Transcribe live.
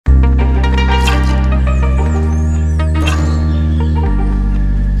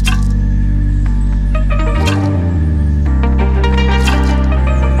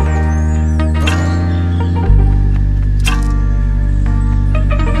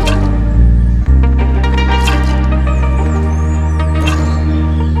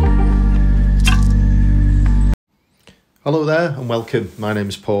Hello there and welcome. My name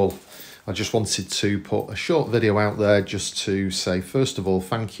is Paul. I just wanted to put a short video out there just to say, first of all,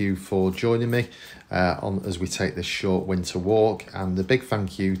 thank you for joining me as we take this short winter walk, and a big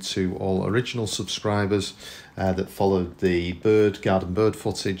thank you to all original subscribers that followed the garden bird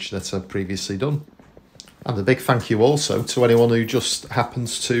footage that I've previously done. And a big thank you also to anyone who just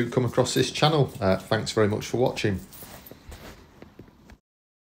happens to come across this channel. Thanks very much for watching.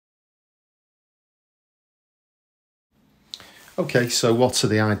 Okay, so what are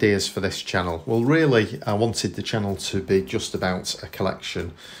the ideas for this channel? Well, really, I wanted the channel to be just about a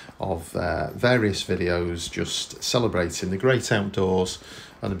collection of various videos just celebrating the great outdoors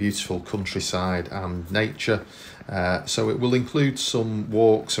and the beautiful countryside and nature. So it will include some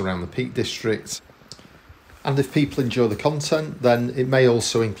walks around the Peak District. And if people enjoy the content, then it may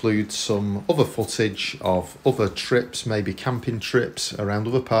also include some other footage of other trips, maybe camping trips around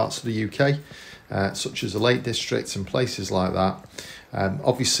other parts of the UK. Such as the Lake District and places like that.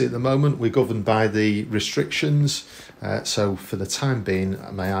 Obviously at the moment we're governed by the restrictions, so for the time being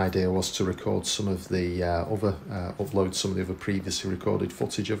my idea was to record some of the upload some of the other previously recorded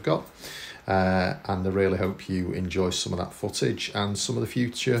footage I've got, and I really hope you enjoy some of that footage and some of the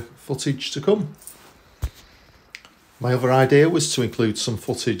future footage to come. My other idea was to include some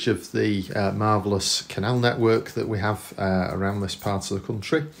footage of the marvellous canal network that we have around this part of the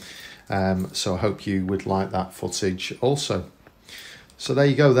country. So I hope you would like that footage also. So there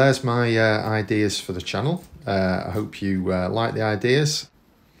you go, there's my ideas for the channel. I hope you like the ideas.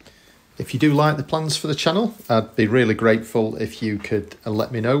 If you do like the plans for the channel, I'd be really grateful if you could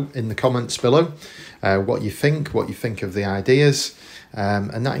let me know in the comments below what you think of the ideas.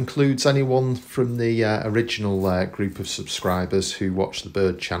 And that includes anyone from the original group of subscribers who watch the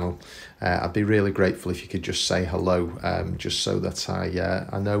bird channel. I'd be really grateful if you could just say hello, just so that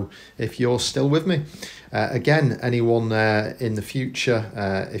I know if you're still with me. Again, anyone in the future,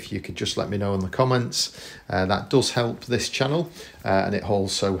 if you could just let me know in the comments. That does help this channel, and it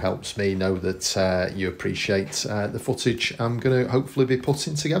also helps me know that you appreciate the footage I'm going to hopefully be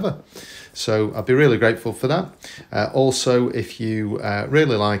putting together. So I'd be really grateful for that. Also, if you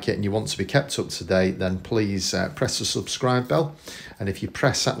really like it and you want to be kept up to date, then please press the subscribe bell. And if you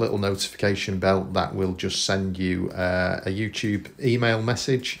press that little notification bell, that will just send you a YouTube email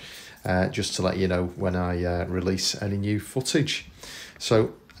message just to let you know when I release any new footage.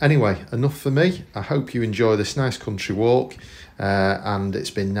 So anyway, enough for me. I hope you enjoy this nice country walk, and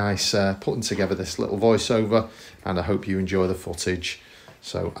it's been nice putting together this little voiceover, and I hope you enjoy the footage.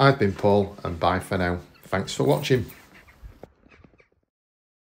 So I've been Paul, and bye for now. Thanks for watching.